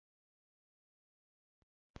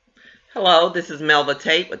Hello, this is Melva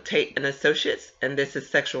Tate with Tate Associates, and this is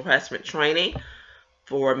sexual harassment training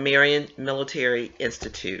for Marion Military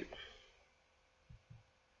Institute.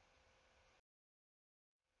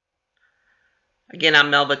 Again,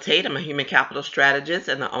 I'm Melva Tate. I'm a human capital strategist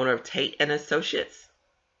and the owner of Tate Associates.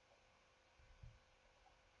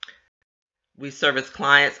 We service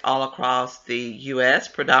clients all across the U.S.,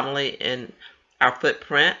 predominantly in our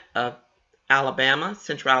footprint of Alabama,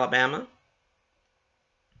 Central Alabama.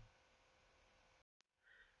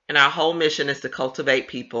 And our whole mission is to cultivate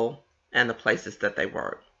people and the places that they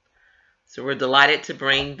work. So we're delighted to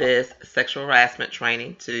bring this sexual harassment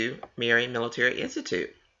training to Marion Military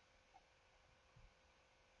Institute.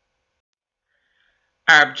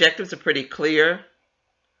 Our objectives are pretty clear.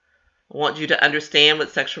 I want you to understand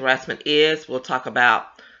what sexual harassment is. We'll talk about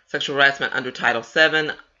sexual harassment under Title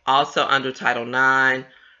VII, also under Title IX,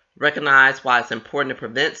 recognize why it's important to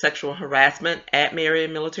prevent sexual harassment at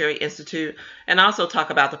Marion Military Institute, and also talk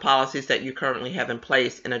about the policies that you currently have in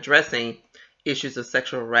place in addressing issues of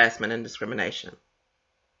sexual harassment and discrimination.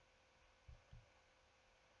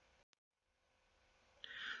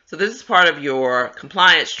 So this is part of your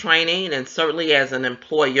compliance training, and certainly as an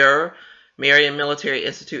employer, Marion Military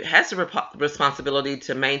Institute has the responsibility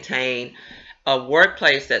to maintain a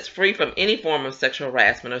workplace that's free from any form of sexual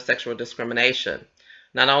harassment or sexual discrimination.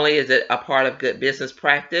 Not only is it a part of good business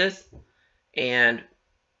practice and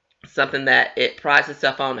something that it prides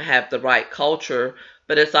itself on to have the right culture,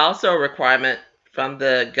 but it's also a requirement from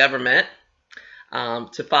the government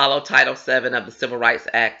to follow Title VII of the Civil Rights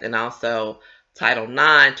Act and also Title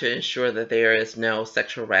IX to ensure that there is no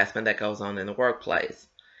sexual harassment that goes on in the workplace.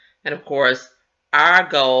 And of course, our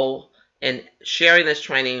goal in sharing this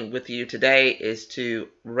training with you today is to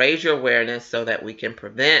raise your awareness so that we can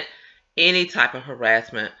prevent any type of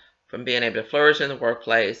harassment from being able to flourish in the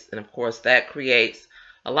workplace. And of course, that creates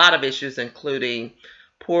a lot of issues, including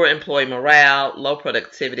poor employee morale, low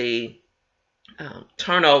productivity,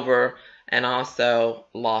 turnover, and also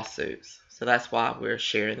lawsuits. So that's why we're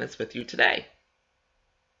sharing this with you today.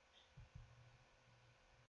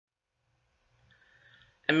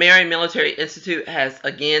 And Marion Military Institute has,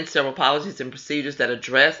 again, several policies and procedures that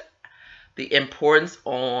address the importance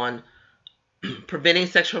on preventing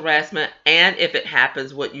sexual harassment, and if it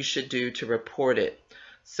happens, what you should do to report it.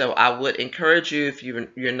 So I would encourage you, if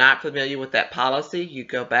you're not familiar with that policy, you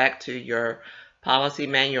go back to your policy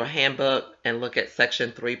manual handbook and look at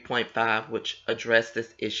section 3.5, which address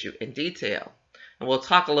this issue in detail. And we'll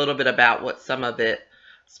talk a little bit about what some of the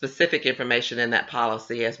specific information in that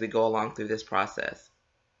policy as we go along through this process.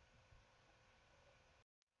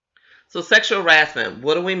 So sexual harassment,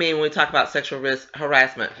 what do we mean when we talk about sexual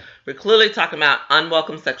harassment? We're clearly talking about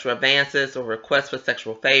unwelcome sexual advances or requests for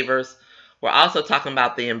sexual favors. We're also talking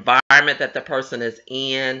about the environment that the person is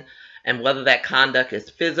in and whether that conduct is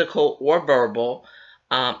physical or verbal,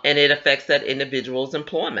 and it affects that individual's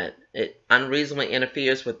employment. It unreasonably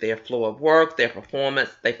interferes with their flow of work, their performance.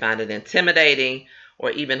 They find it intimidating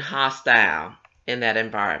or even hostile in that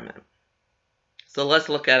environment. So let's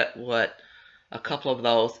look at what a couple of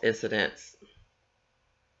those incidents.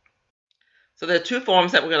 So there are two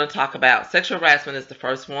forms that we're going to talk about. Sexual harassment is the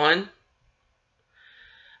first one.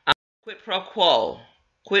 Quid pro quo.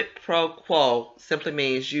 Quid pro quo simply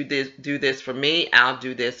means you do this for me, I'll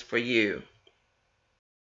do this for you.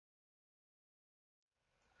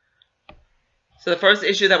 So the first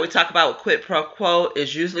issue that we talk about with quid pro quo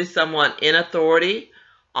is usually someone in authority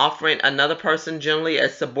offering another person, generally a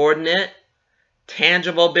subordinate,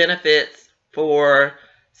 tangible benefits for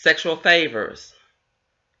sexual favors.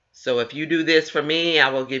 So if you do this for me, I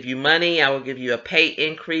will give you money, I will give you a pay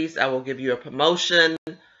increase, I will give you a promotion,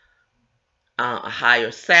 a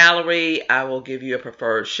higher salary, I will give you a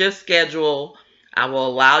preferred shift schedule, I will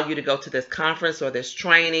allow you to go to this conference or this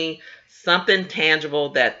training, something tangible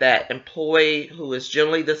that that employee who is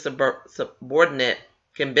generally the subordinate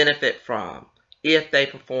can benefit from if they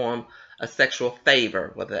perform a sexual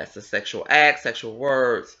favor, whether that's a sexual act, sexual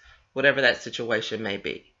words, whatever that situation may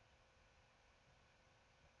be.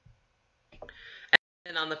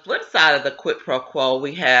 And on the flip side of the quid pro quo,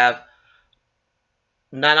 we have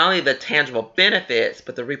not only the tangible benefits,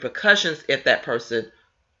 but the repercussions if that person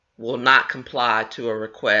will not comply to a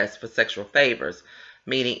request for sexual favors.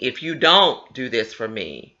 Meaning, if you don't do this for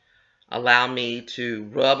me, allow me to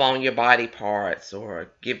rub on your body parts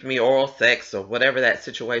or give me oral sex or whatever that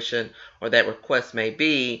situation or that request may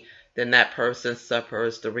be, then that person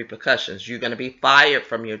suffers the repercussions. You're going to be fired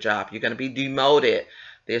from your job. You're going to be demoted.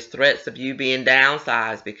 There's threats of you being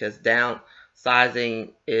downsized because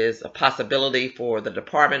downsizing is a possibility for the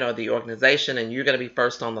department or the organization, and you're going to be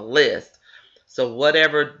first on the list. So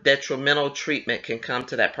whatever detrimental treatment can come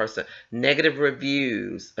to that person, negative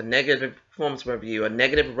reviews, a negative performance review, a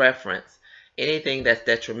negative reference, anything that's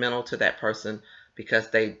detrimental to that person because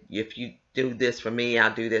if you do this for me,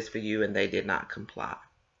 I'll do this for you, and they did not comply.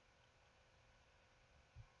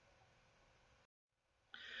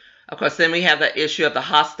 Of course, then we have the issue of the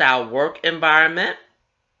hostile work environment.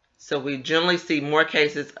 So we generally see more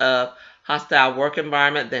cases of hostile work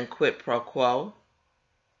environment than quid pro quo.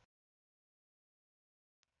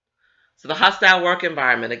 So the hostile work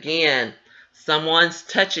environment, again, someone's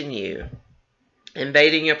touching you,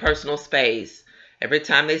 invading your personal space. Every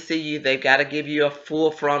time they see you, they've got to give you a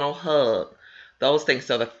full frontal hug. Those things.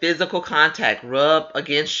 So the physical contact, rub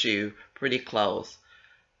against you pretty close.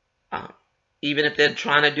 Even if they're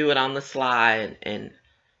trying to do it on the sly and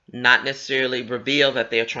not necessarily reveal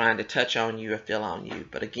that they're trying to touch on you or feel on you.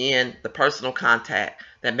 But again, the personal contact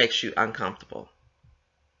that makes you uncomfortable.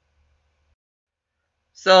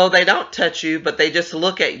 So they don't touch you, but they just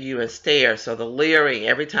look at you and stare. So the leering,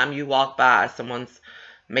 every time you walk by, someone's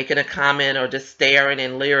making a comment or just staring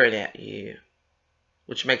and leering at you,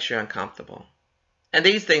 which makes you uncomfortable. And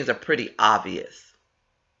these things are pretty obvious.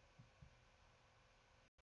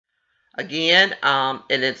 Again, and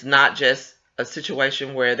it's not just a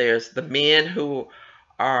situation where there's the men who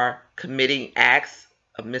are committing acts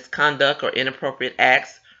of misconduct or inappropriate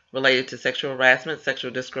acts related to sexual harassment,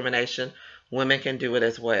 sexual discrimination. Women can do it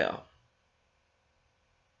as well.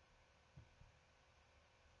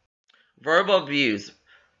 Verbal abuse,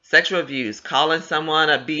 sexual abuse, calling someone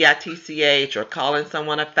a bitch or calling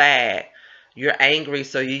someone a fag. You're angry,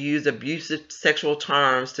 so you use abusive sexual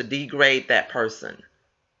terms to degrade that person.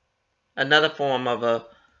 Another form of a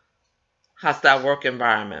hostile work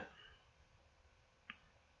environment.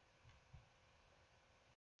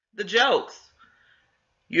 The jokes.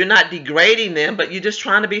 You're not degrading them, but you're just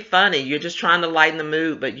trying to be funny. You're just trying to lighten the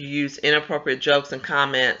mood, but you use inappropriate jokes and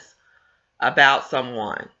comments about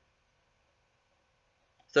someone.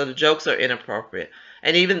 So the jokes are inappropriate.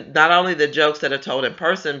 And even not only the jokes that are told in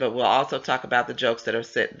person, but we'll also talk about the jokes that are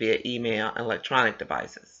sent via email and electronic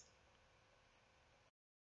devices.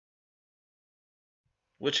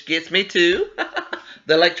 Which gets me to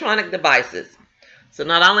the electronic devices. So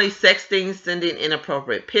not only sexting, sending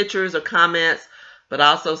inappropriate pictures or comments, but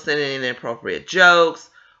also sending inappropriate jokes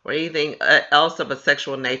or anything else of a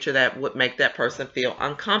sexual nature that would make that person feel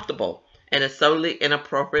uncomfortable. And it's solely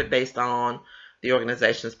inappropriate based on the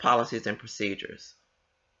organization's policies and procedures.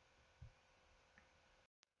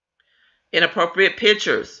 Inappropriate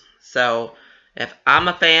pictures. So if I'm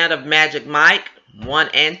a fan of Magic Mike 1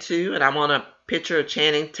 and 2, and I want a picture of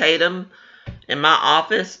Channing Tatum in my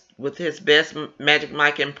office with his best Magic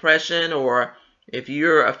Mike impression, or if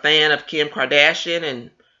you're a fan of Kim Kardashian and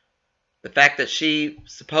the fact that she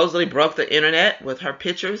supposedly broke the internet with her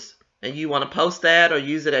pictures and you want to post that or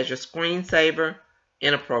use it as your screensaver,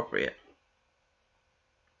 inappropriate.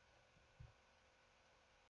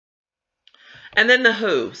 And then the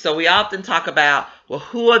who. So we often talk about, well,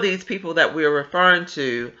 who are these people that we're referring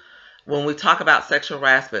to when we talk about sexual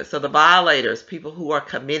harassment? So the violators, people who are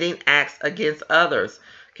committing acts against others,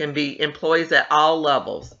 can be employees at all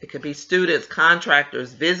levels. It could be students,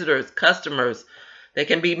 contractors, visitors, customers. They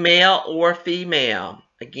can be male or female.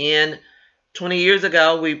 Again, 20 years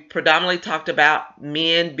ago, we predominantly talked about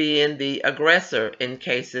men being the aggressor in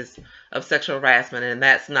cases of sexual harassment, and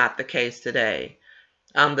that's not the case today.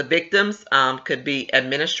 The victims could be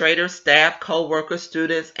administrators, staff, co-workers,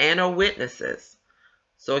 students, and or witnesses.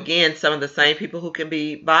 So again, some of the same people who can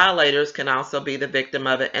be violators can also be the victim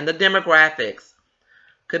of it. And the demographics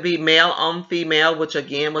could be male on female, which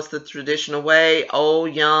again was the traditional way.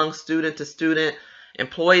 Old, young, student to student,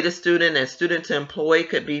 employee to student, and student to employee.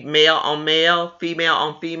 Could be male on male, female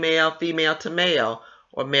on female, female to male,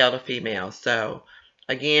 or male to female. So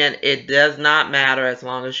again, it does not matter as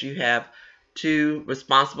long as you have two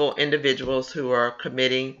responsible individuals who are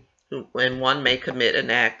committing, and one may commit an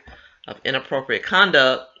act of inappropriate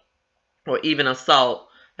conduct or even assault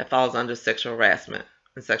that falls under sexual harassment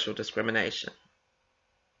and sexual discrimination.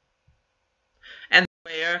 And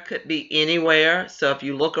where could be anywhere. So if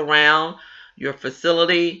you look around your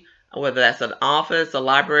facility, whether that's an office, a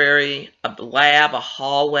library, a lab, a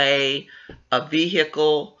hallway, a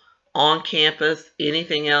vehicle, on campus,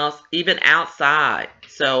 anything else, even outside.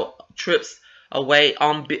 So trips away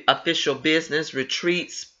on official business,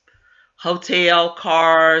 retreats, hotel,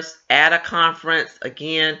 cars, at a conference.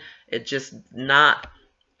 Again, it's not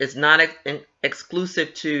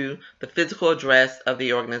exclusive to the physical address of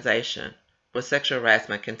the organization where sexual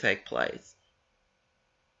harassment can take place.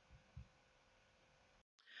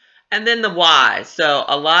 And then the why. So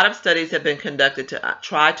a lot of studies have been conducted to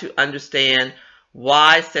try to understand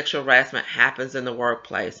why sexual harassment happens in the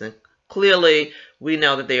workplace. And clearly, we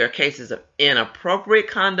know that there are cases of inappropriate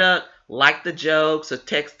conduct, like the jokes or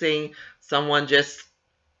texting. Someone just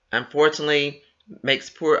unfortunately makes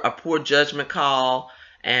a poor judgment call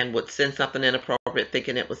and would send something inappropriate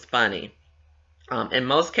thinking it was funny. In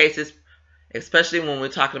most cases, especially when we're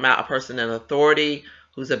talking about a person in authority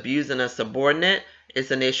who's abusing a subordinate,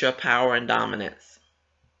 it's an issue of power and dominance.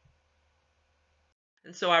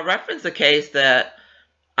 And so I referenced a case that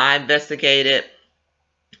I investigated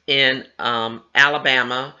in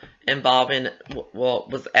Alabama involving, well,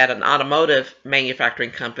 was at an automotive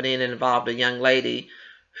manufacturing company, and it involved a young lady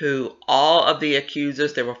who all of the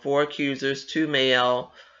accusers, there were 4 accusers, 2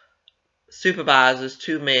 male supervisors,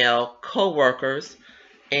 2 male co-workers,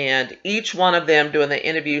 and each one of them during the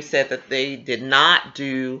interview said that they did not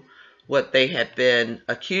do what they had been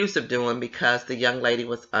accused of doing because the young lady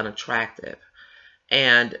was unattractive.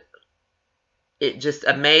 And it just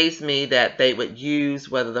amazed me that they would use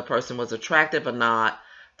whether the person was attractive or not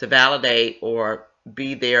to validate or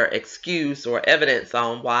be their excuse or evidence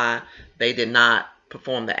on why they did not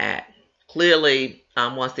perform the act. Clearly,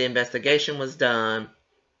 once the investigation was done,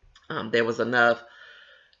 there was enough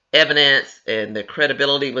evidence and the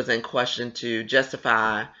credibility was in question to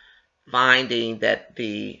justify finding that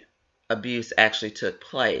the abuse actually took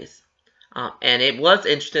place. And it was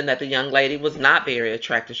interesting that the young lady was not very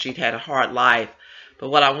attractive. She'd had a hard life. But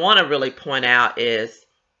what I want to really point out is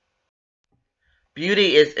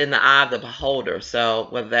beauty is in the eye of the beholder. So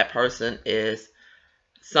whether that person is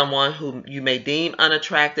someone who you may deem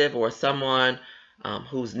unattractive or someone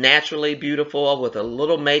who's naturally beautiful with a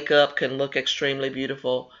little makeup can look extremely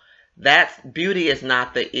beautiful, beauty is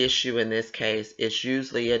not the issue in this case. It's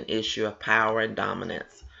usually an issue of power and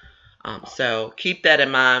dominance. So keep that in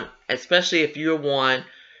mind, especially if you're one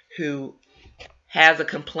who has a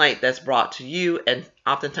complaint that's brought to you, and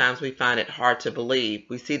oftentimes we find it hard to believe.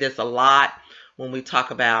 We see this a lot when we talk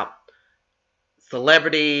about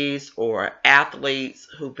celebrities or athletes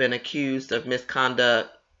who've been accused of misconduct,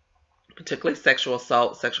 particularly sexual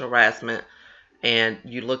assault, sexual harassment, and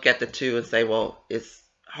you look at the two and say, well, it's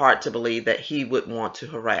hard to believe that he would want to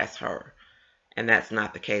harass her. And that's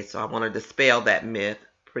not the case. So I want to dispel that myth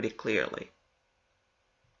pretty clearly.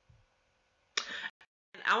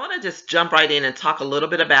 I want to just jump right in and talk a little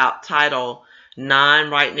bit about Title IX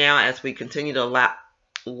right now as we continue to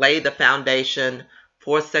lay the foundation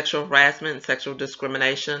for sexual harassment and sexual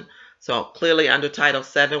discrimination. So clearly under Title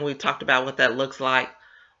VII, we talked about what that looks like.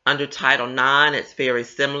 Under Title IX, it's very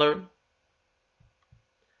similar.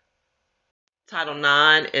 Title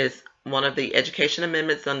IX is one of the education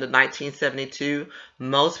amendments under 1972.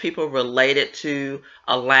 Most people relate it to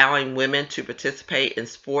allowing women to participate in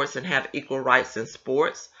sports and have equal rights in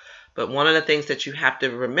sports. But one of the things that you have to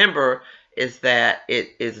remember is that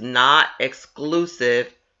it is not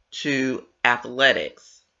exclusive to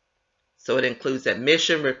athletics. So it includes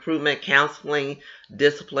admission, recruitment, counseling,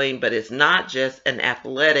 discipline, but it's not just an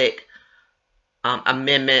athletic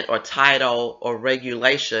amendment or title or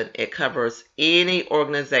regulation. It covers any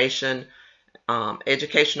organization,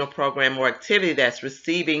 educational program or activity that's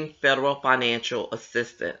receiving federal financial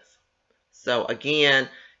assistance. So again,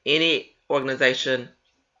 any organization,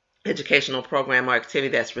 educational program or activity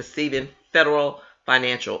that's receiving federal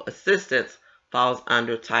financial assistance falls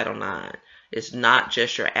under Title IX. It's not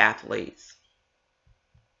just your athletes.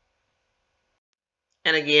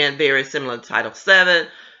 And again, very similar to Title VII,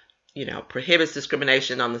 prohibits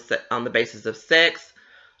discrimination on the basis of sex,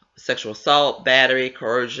 sexual assault, battery,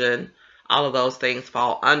 coercion, all of those things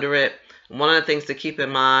fall under it. One of the things to keep in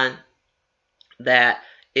mind that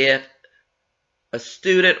if a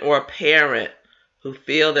student or a parent who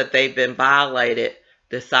feel that they've been violated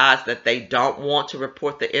decides that they don't want to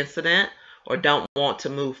report the incident or don't want to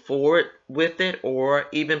move forward with it or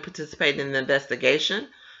even participate in the investigation,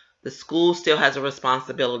 the school still has a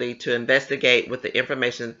responsibility to investigate with the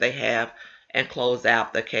information that they have and close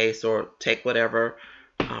out the case or take whatever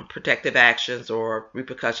protective actions or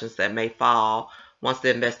repercussions that may fall once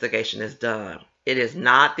the investigation is done. It is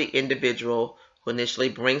not the individual who initially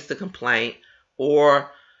brings the complaint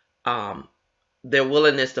or their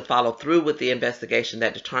willingness to follow through with the investigation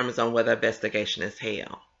that determines on whether investigation is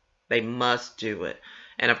held. They must do it.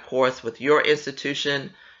 And of course, with your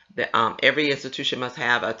institution, every institution must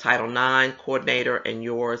have a Title IX coordinator, and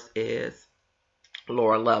yours is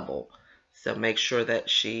lower level. So make sure that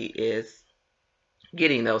she is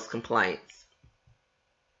getting those complaints.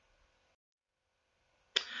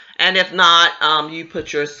 And if not, you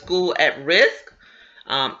put your school at risk.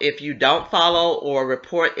 If you don't follow or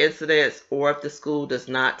report incidents, or if the school does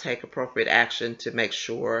not take appropriate action to make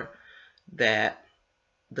sure that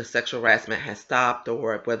the sexual harassment has stopped,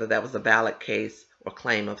 or whether that was a valid case or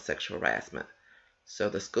claim of sexual harassment. So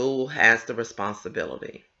the school has the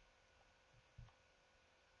responsibility.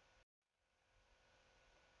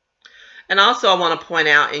 And also, I want to point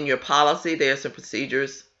out in your policy, there's some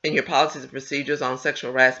procedures in your policies and procedures on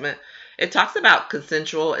sexual harassment. It talks about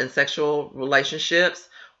consensual and sexual relationships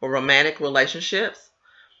or romantic relationships.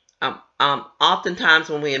 Oftentimes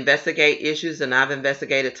when we investigate issues, and I've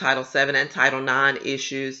investigated Title VII and Title IX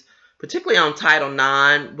issues, particularly on Title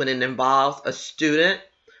IX when it involves a student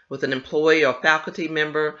with an employee or faculty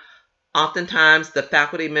member, oftentimes the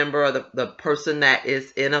faculty member or the person that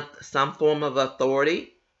is in some form of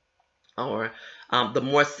authority, or the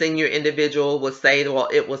more senior individual would say, well,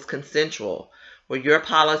 it was consensual. Well, your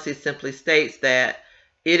policy simply states that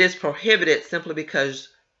it is prohibited simply because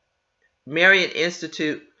Marian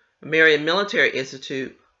Military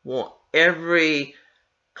Institute want every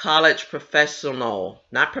college professional,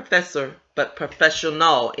 not professor, but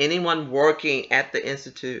professional, anyone working at the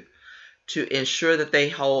institute, to ensure that they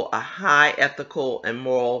hold a high ethical and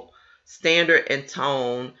moral standard and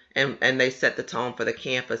tone, and they set the tone for the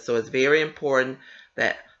campus. So it's very important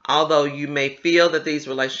that although you may feel that these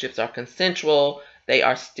relationships are consensual, they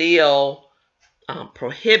are still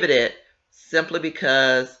prohibited simply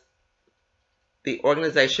because the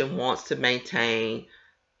organization wants to maintain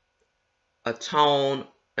a tone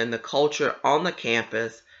and the culture on the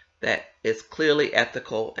campus that is clearly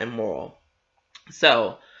ethical and moral.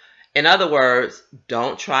 So, in other words,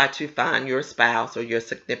 don't try to find your spouse or your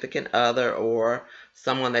significant other or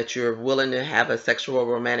someone that you're willing to have a sexual or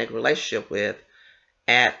romantic relationship with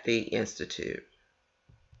at the institute.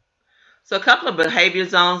 So a couple of behavior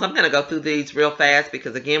zones. I'm going to go through these real fast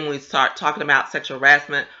because, again, when we start talking about sexual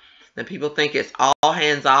harassment, then people think it's all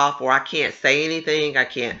hands off, or I can't say anything, I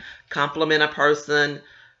can't compliment a person.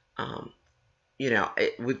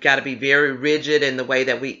 We've got to be very rigid in the way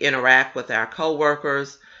that we interact with our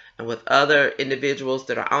coworkers and with other individuals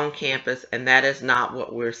that are on campus, and that is not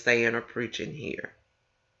what we're saying or preaching here.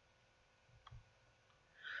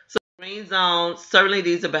 So green zones, certainly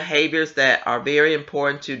these are behaviors that are very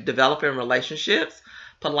important to developing relationships.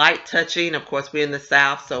 Polite touching, of course, we're in the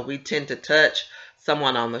South, so we tend to touch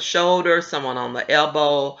someone on the shoulder, someone on the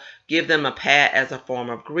elbow, give them a pat as a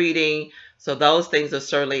form of greeting. So those things are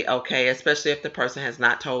certainly okay, especially if the person has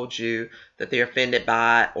not told you that they're offended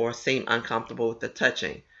by or seem uncomfortable with the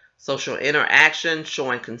touching. Social interaction,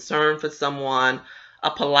 showing concern for someone,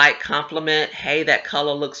 a polite compliment, hey, that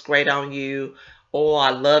color looks great on you, or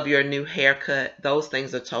I love your new haircut. Those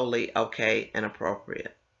things are totally okay and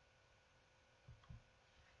appropriate.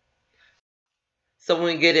 So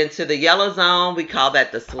when we get into the yellow zone, we call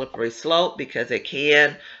that the slippery slope because it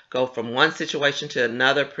can go from one situation to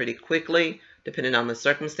another pretty quickly, depending on the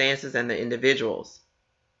circumstances and the individuals.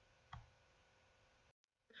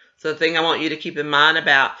 So the thing I want you to keep in mind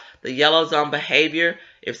about the yellow zone behavior,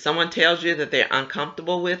 if someone tells you that they're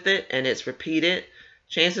uncomfortable with it and it's repeated,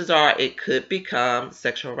 chances are it could become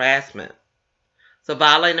sexual harassment. So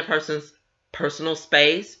violating a person's personal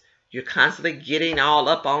space, you're constantly getting all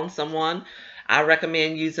up on someone. I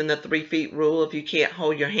recommend using the 3 feet rule. If you can't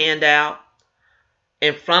hold your hand out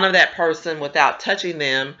in front of that person without touching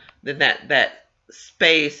them, then that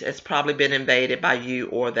space has probably been invaded by you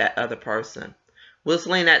or that other person.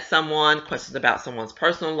 Whistling at someone, questions about someone's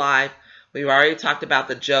personal life. We've already talked about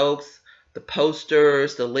the jokes, the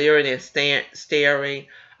posters, the leering and staring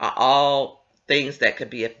are all things that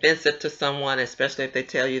could be offensive to someone, especially if they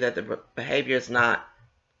tell you that the behavior is not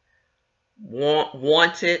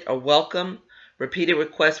wanted or welcome. Repeated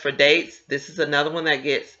requests for dates. This is another one that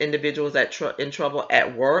gets individuals in trouble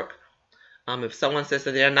at work. If someone says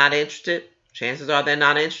that they're not interested, chances are they're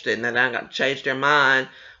not interested and they're not going to change their mind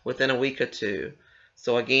within a week or two.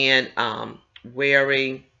 So again,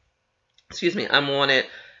 wearing, unwanted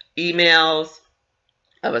emails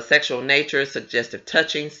of a sexual nature, suggestive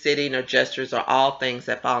touching, sitting, or gestures are all things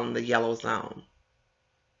that fall in the yellow zone.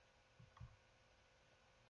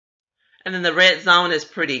 And then the red zone is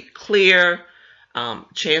pretty clear.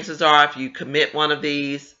 Chances are if you commit one of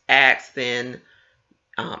these acts, then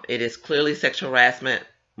it is clearly sexual harassment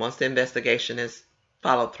once the investigation is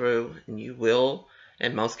followed through, and you will,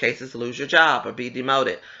 in most cases, lose your job or be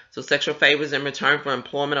demoted. So sexual favors in return for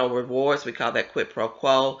employment or rewards, we call that quid pro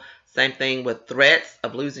quo. Same thing with threats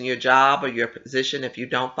of losing your job or your position if you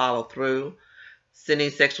don't follow through. Sending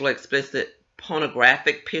sexually explicit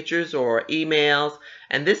pornographic pictures or emails,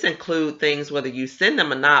 and this includes things whether you send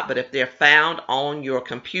them or not, but if they're found on your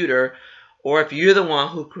computer or if you're the one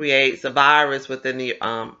who creates a virus within the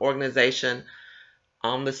organization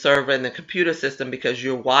on the server and the computer system because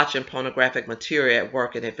you're watching pornographic material at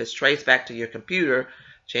work, and if it's traced back to your computer,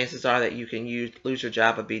 chances are that you can lose your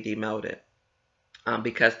job or be demoted.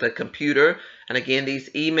 Because the computer, and again, these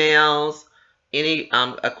emails, any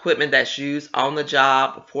equipment that's used on the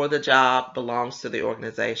job, for the job, belongs to the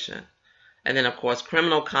organization. And then, of course,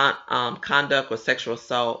 criminal conduct or sexual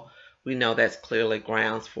assault, we know that's clearly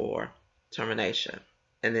grounds for termination,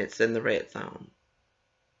 and it's in the red zone.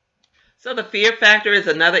 So the fear factor is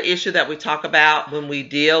another issue that we talk about when we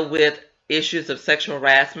deal with issues of sexual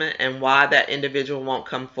harassment and why that individual won't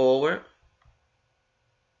come forward.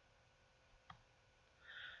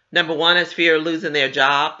 Number one is fear of losing their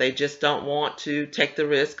job. They just don't want to take the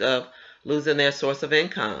risk of losing their source of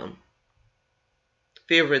income.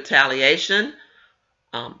 Fear of retaliation.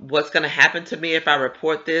 What's going to happen to me if I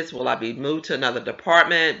report this? Will I be moved to another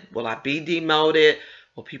department? Will I be demoted?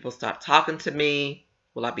 Will people stop talking to me?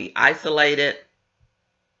 Will I be isolated?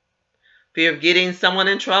 Fear of getting someone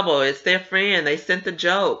in trouble. It's their friend. They sent the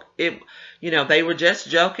joke. They were just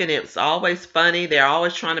joking. It was always funny. They're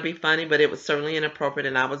always trying to be funny, but it was certainly inappropriate,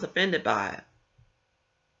 and I was offended by it.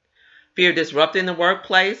 Fear of disrupting the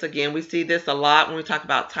workplace. Again, we see this a lot when we talk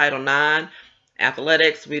about Title IX.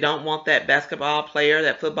 Athletics, we don't want that basketball player,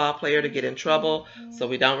 that football player to get in trouble, so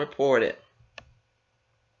we don't report it.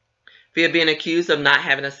 Fear of being accused of not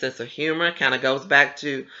having a sense of humor. Kind of goes back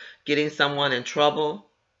to getting someone in trouble.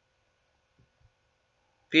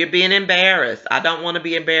 Fear of being embarrassed. I don't want to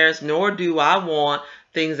be embarrassed, nor do I want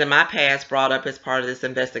things in my past brought up as part of this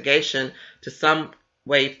investigation to some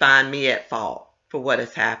way find me at fault for what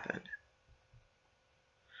has happened.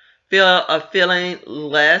 Fear of feeling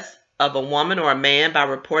less of a woman or a man by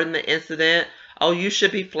reporting the incident. Oh, you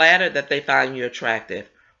should be flattered that they find you attractive.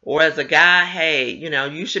 Or as a guy, hey,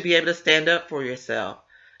 you should be able to stand up for yourself.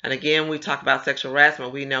 And again, we talk about sexual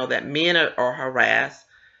harassment. We know that men are harassed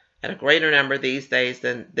at a greater number these days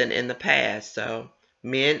than in the past. So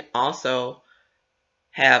men also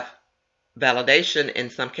have validation in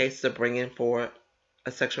some cases of bringing forward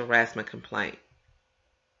a sexual harassment complaint.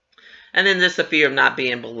 And then just a fear of not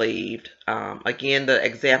being believed. Again, the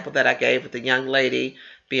example that I gave with the young lady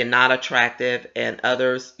being not attractive and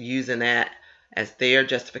others using that as their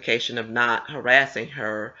justification of not harassing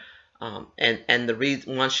her. And the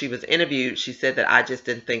reason, once she was interviewed, she said that I just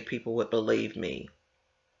didn't think people would believe me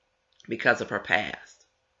because of her past.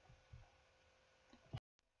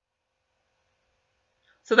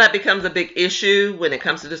 So that becomes a big issue when it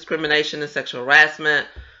comes to discrimination and sexual harassment.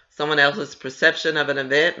 Someone else's perception of an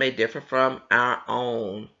event may differ from our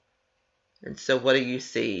own. And so what do you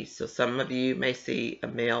see? So some of you may see a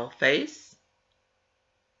male face,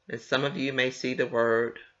 and some of you may see the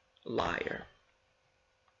word liar.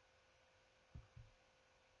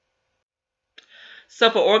 So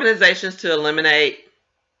for organizations to eliminate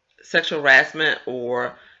sexual harassment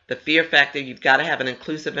or the fear factor, you've got to have an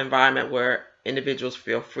inclusive environment where individuals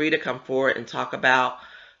feel free to come forward and talk about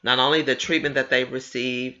not only the treatment that they've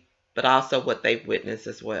received, but also what they've witnessed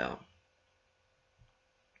as well.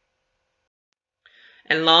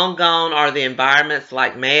 And long gone are the environments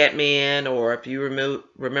like Mad Men, or if you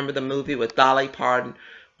remember the movie with Dolly Parton,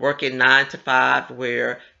 working 9 to 5,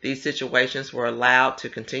 where these situations were allowed to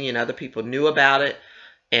continue and other people knew about it,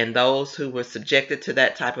 and those who were subjected to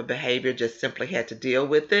that type of behavior just simply had to deal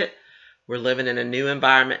with it. We're living in a new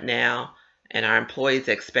environment now, and our employees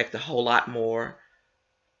expect a whole lot more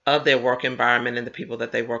of their work environment and the people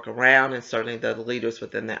that they work around, and certainly the leaders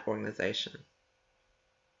within that organization.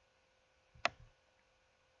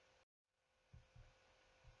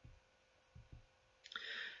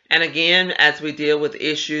 And again, as we deal with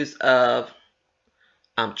issues of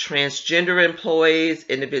transgender employees,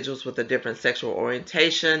 individuals with a different sexual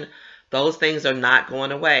orientation, those things are not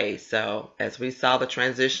going away. So as we saw the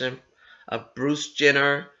transition of Bruce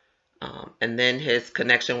Jenner, and then his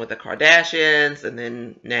connection with the Kardashians, and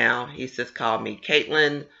then now he says, call me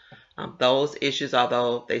Caitlyn. Those issues,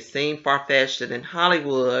 although they seem far-fetched and in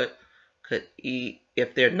Hollywood,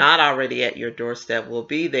 if they're not already at your doorstep, will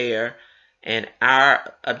be there. And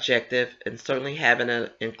our objective in certainly having an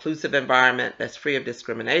inclusive environment that's free of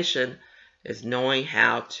discrimination is knowing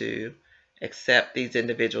how to accept these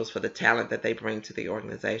individuals for the talent that they bring to the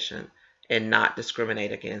organization and not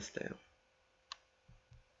discriminate against them.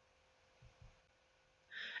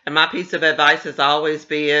 And my piece of advice has always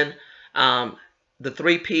been the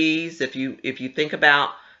 3 Ps. If you think about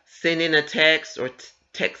sending a text or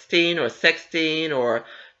texting or sexting or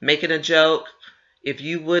making a joke, if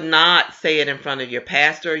you would not say it in front of your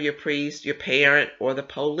pastor, your priest, your parent, or the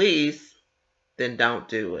police, then don't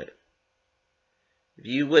do it. If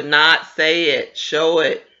you would not say it, show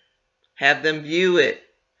it, have them view it,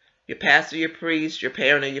 your pastor, your priest, your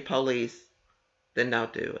parent, or your police, then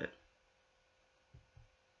don't do it.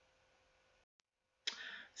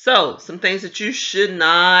 So, some things that you should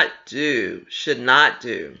not do.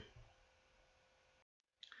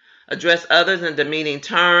 Address others in demeaning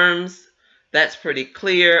terms. That's pretty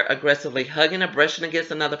clear. Aggressively hugging or brushing against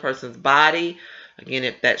another person's body. Again,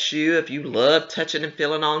 if that's you, if you love touching and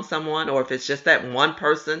feeling on someone, or if it's just that one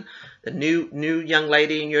person, the new young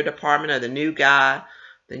lady in your department or the new guy,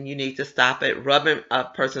 then you need to stop it. Rubbing a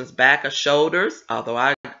person's back or shoulders, although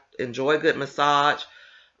I enjoy a good massage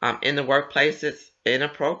in the workplace, it's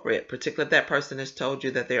inappropriate, particularly if that person has told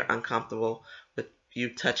you that they're uncomfortable with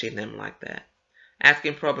you touching them like that.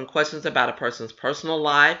 Asking probing questions about a person's personal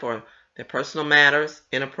life or their personal matters,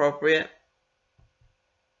 inappropriate.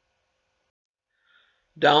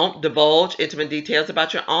 Don't divulge intimate details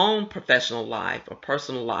about your own professional life or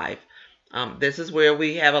personal life. This is where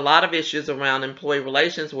we have a lot of issues around employee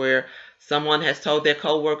relations where someone has told their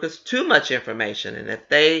coworkers too much information, and if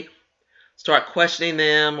they start questioning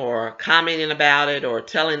them or commenting about it or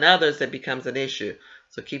telling others, it becomes an issue.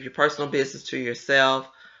 So keep your personal business to yourself.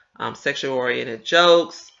 Sexually oriented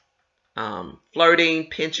jokes, flirting,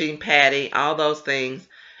 pinching, patting, all those things,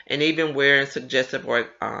 and even wearing suggestive or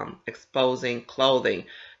exposing clothing.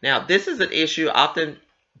 Now, this is an issue. Often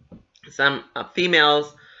some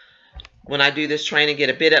females, when I do this training,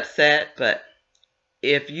 get a bit upset, but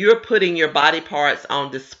if you're putting your body parts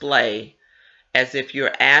on display as if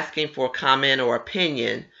you're asking for comment or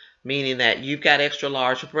opinion, meaning that you've got extra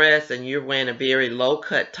large breasts and you're wearing a very low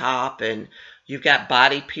cut top and you've got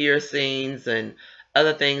body piercings and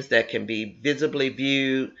other things that can be visibly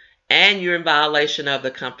viewed, and you're in violation of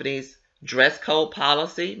the company's dress code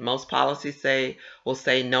policy. Most policies will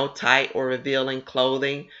say no tight or revealing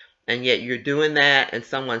clothing, and yet you're doing that and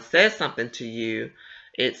someone says something to you,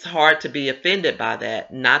 it's hard to be offended by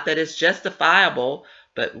that. Not that it's justifiable,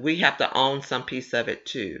 but we have to own some piece of it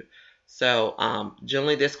too. So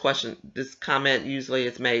generally this comment usually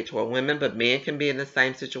is made toward women, but men can be in the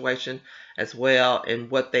same situation as well in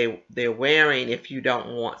what they're wearing. If you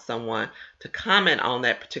don't want someone to comment on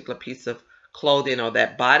that particular piece of clothing or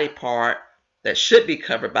that body part that should be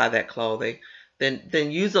covered by that clothing,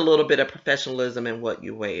 then use a little bit of professionalism in what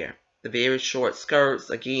you wear. The very short skirts,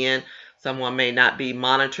 again, someone may not be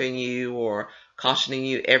monitoring you or cautioning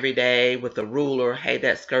you every day with a ruler, hey,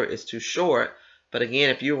 that skirt is too short. But again,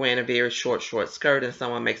 if you're wearing a very short skirt and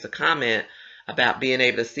someone makes a comment about being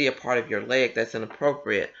able to see a part of your leg that's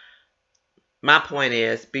inappropriate, my point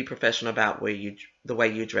is be professional about the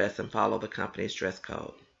way you dress and follow the company's dress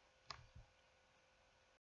code.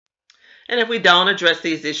 And if we don't address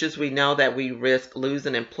these issues, we know that we risk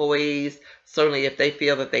losing employees. Certainly if they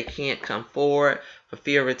feel that they can't come forward for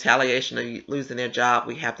fear of retaliation or losing their job,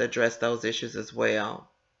 we have to address those issues as well.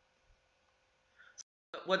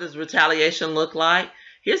 What does retaliation look like?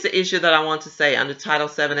 Here's the issue that I want to say. Under Title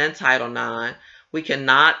VII and Title IX, we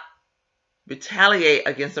cannot retaliate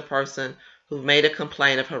against a person who made a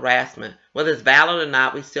complaint of harassment. Whether it's valid or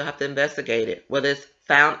not, we still have to investigate it. Whether it's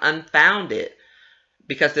found unfounded,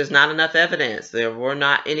 because there's not enough evidence. There were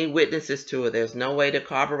not any witnesses to it. There's no way to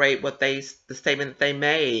corroborate the statement that they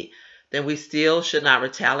made. Then we still should not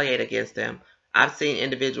retaliate against them. I've seen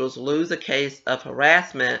individuals lose a case of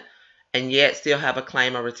harassment and yet still have a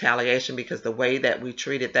claim of retaliation because the way that we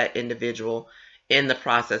treated that individual in the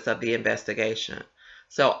process of the investigation.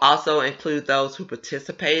 So also include those who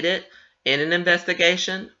participated in an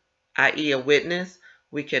investigation, i.e. a witness.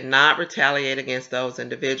 We cannot retaliate against those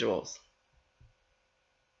individuals.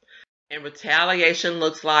 And retaliation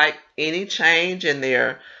looks like any change in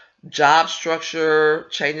their job structure,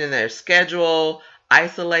 changing their schedule,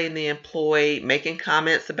 isolating the employee, making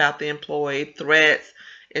comments about the employee, threats,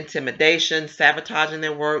 intimidation, sabotaging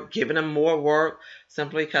their work, giving them more work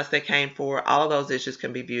simply because they came forward. All of those issues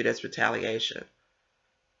can be viewed as retaliation.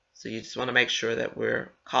 So you just want to make sure that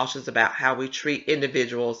we're cautious about how we treat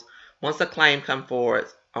individuals once a claim comes forward,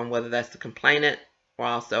 on whether that's the complainant or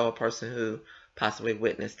also a person who possibly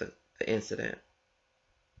witnessed the incident.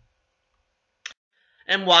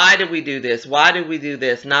 And why do we do this? Why do we do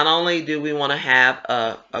this? Not only do we want to have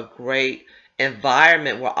a great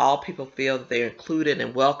environment where all people feel that they're included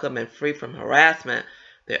and welcome and free from harassment,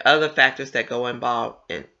 there are other factors that go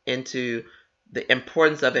into the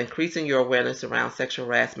importance of increasing your awareness around sexual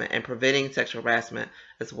harassment and preventing sexual harassment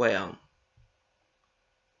as well.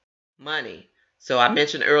 Money. So I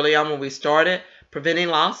mentioned early on when we started, preventing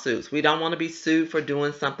lawsuits. We don't want to be sued for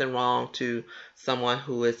doing something wrong to someone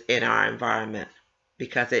who is in our environment,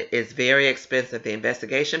 because it is very expensive. The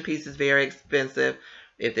investigation piece is very expensive.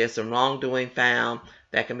 If there's some wrongdoing found,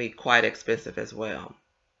 that can be quite expensive as well.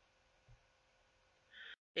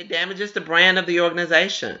 It damages the brand of the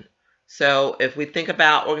organization. So if we think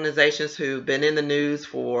about organizations who've been in the news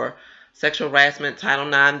for sexual harassment, Title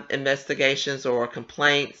IX investigations or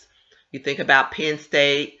complaints, you think about Penn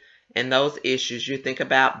State and those issues. You think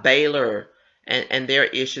about Baylor and their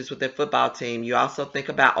issues with their football team. You also think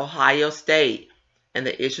about Ohio State and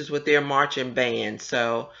the issues with their marching band.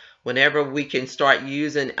 So whenever we can start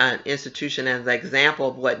using an institution as an example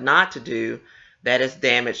of what not to do, that is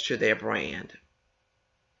damage to their brand.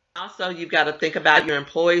 Also, you've got to think about your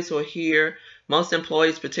employees who are here. Most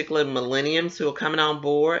employees, particularly millennials who are coming on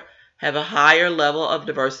board, have a higher level of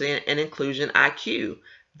diversity and inclusion IQ.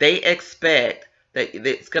 They expect that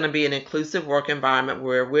it's going to be an inclusive work environment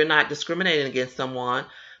where we're not discriminating against someone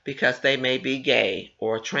because they may be gay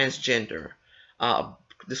or transgender,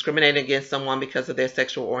 discriminating against someone because of their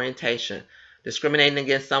sexual orientation, discriminating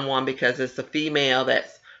against someone because it's a female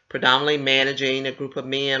that's predominantly managing a group of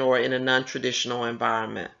men or in a non-traditional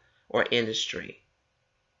environment or industry.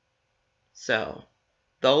 So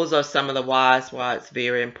those are some of the why it's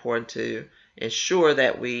very important to ensure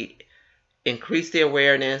that we increase the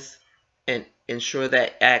awareness and ensure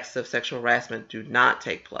that acts of sexual harassment do not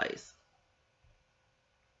take place.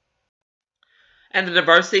 And the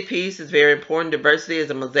diversity piece is very important. Diversity is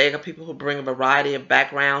a mosaic of people who bring a variety of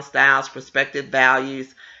backgrounds, styles, perspectives,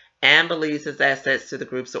 values, and beliefs as assets to the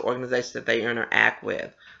groups or organizations that they interact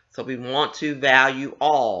with. So we want to value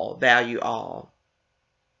all, value all.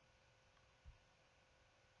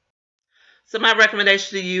 So my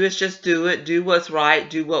recommendation to you is just do it. Do what's right.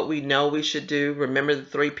 Do what we know we should do. Remember the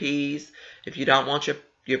 3 P's. If you don't want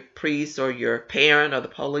your priest or your parent or the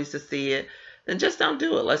police to see it, then just don't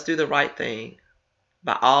do it. Let's do the right thing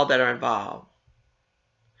by all that are involved.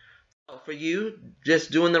 So for you,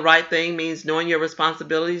 just doing the right thing means knowing your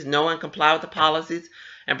responsibilities, know and comply with the policies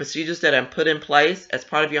and procedures that are put in place. As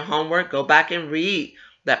part of your homework, go back and read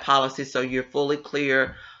that policy so you're fully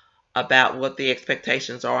clear about what the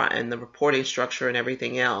expectations are and the reporting structure and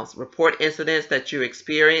everything else. Report incidents that you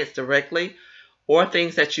experience directly or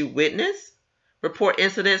things that you witness. Report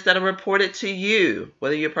incidents that are reported to you,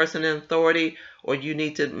 whether you're a person in authority or you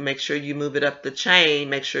need to make sure you move it up the chain.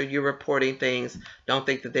 Make sure you're reporting things. Don't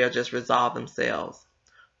think that they'll just resolve themselves.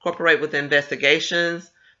 Cooperate with investigations.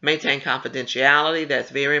 Maintain confidentiality. That's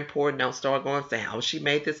very important. Don't start going and say, oh, she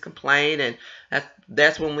made this complaint. And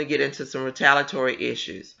that's when we get into some retaliatory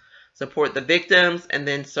issues. Support the victims, and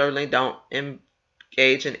then certainly don't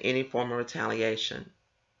engage in any form of retaliation.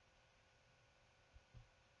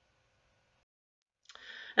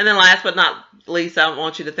 And then last but not least, I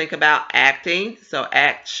want you to think about acting. So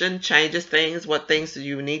action changes things. What things do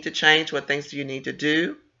you need to change? What things do you need to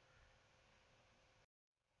do?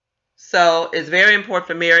 So it's very important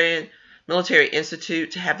for Marion Military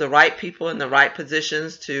Institute to have the right people in the right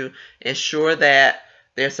positions to ensure that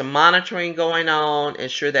there's some monitoring going on,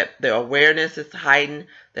 ensure that the awareness is heightened,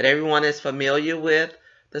 that everyone is familiar with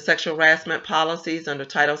the sexual harassment policies under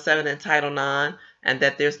Title VII and Title IX, and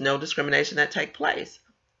that there's no discrimination that takes place.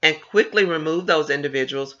 And quickly remove those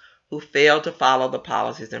individuals who fail to follow the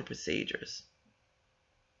policies and procedures.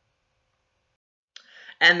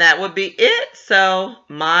 And that would be it. So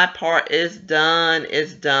my part is done,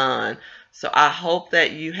 So I hope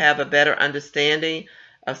that you have a better understanding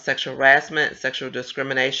of sexual harassment, sexual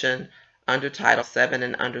discrimination under Title VII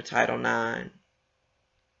and under Title IX.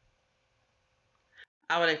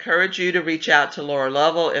 I would encourage you to reach out to Laura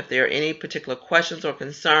Lovell if there are any particular questions or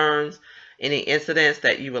concerns, any incidents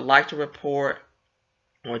that you would like to report,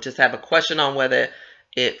 or just have a question on whether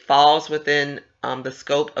it falls within the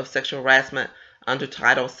scope of sexual harassment under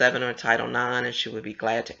Title VII or Title IX, and she would be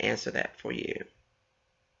glad to answer that for you.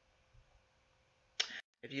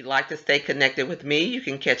 If you'd like to stay connected with me, you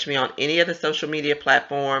can catch me on any of the social media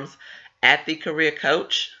platforms at The Career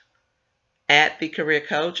Coach,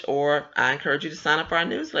 or I encourage you to sign up for our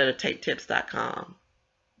newsletter, TateTips.com.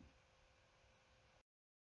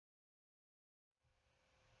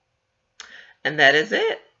 And that is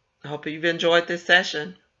it. I hope you've enjoyed this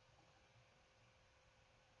session.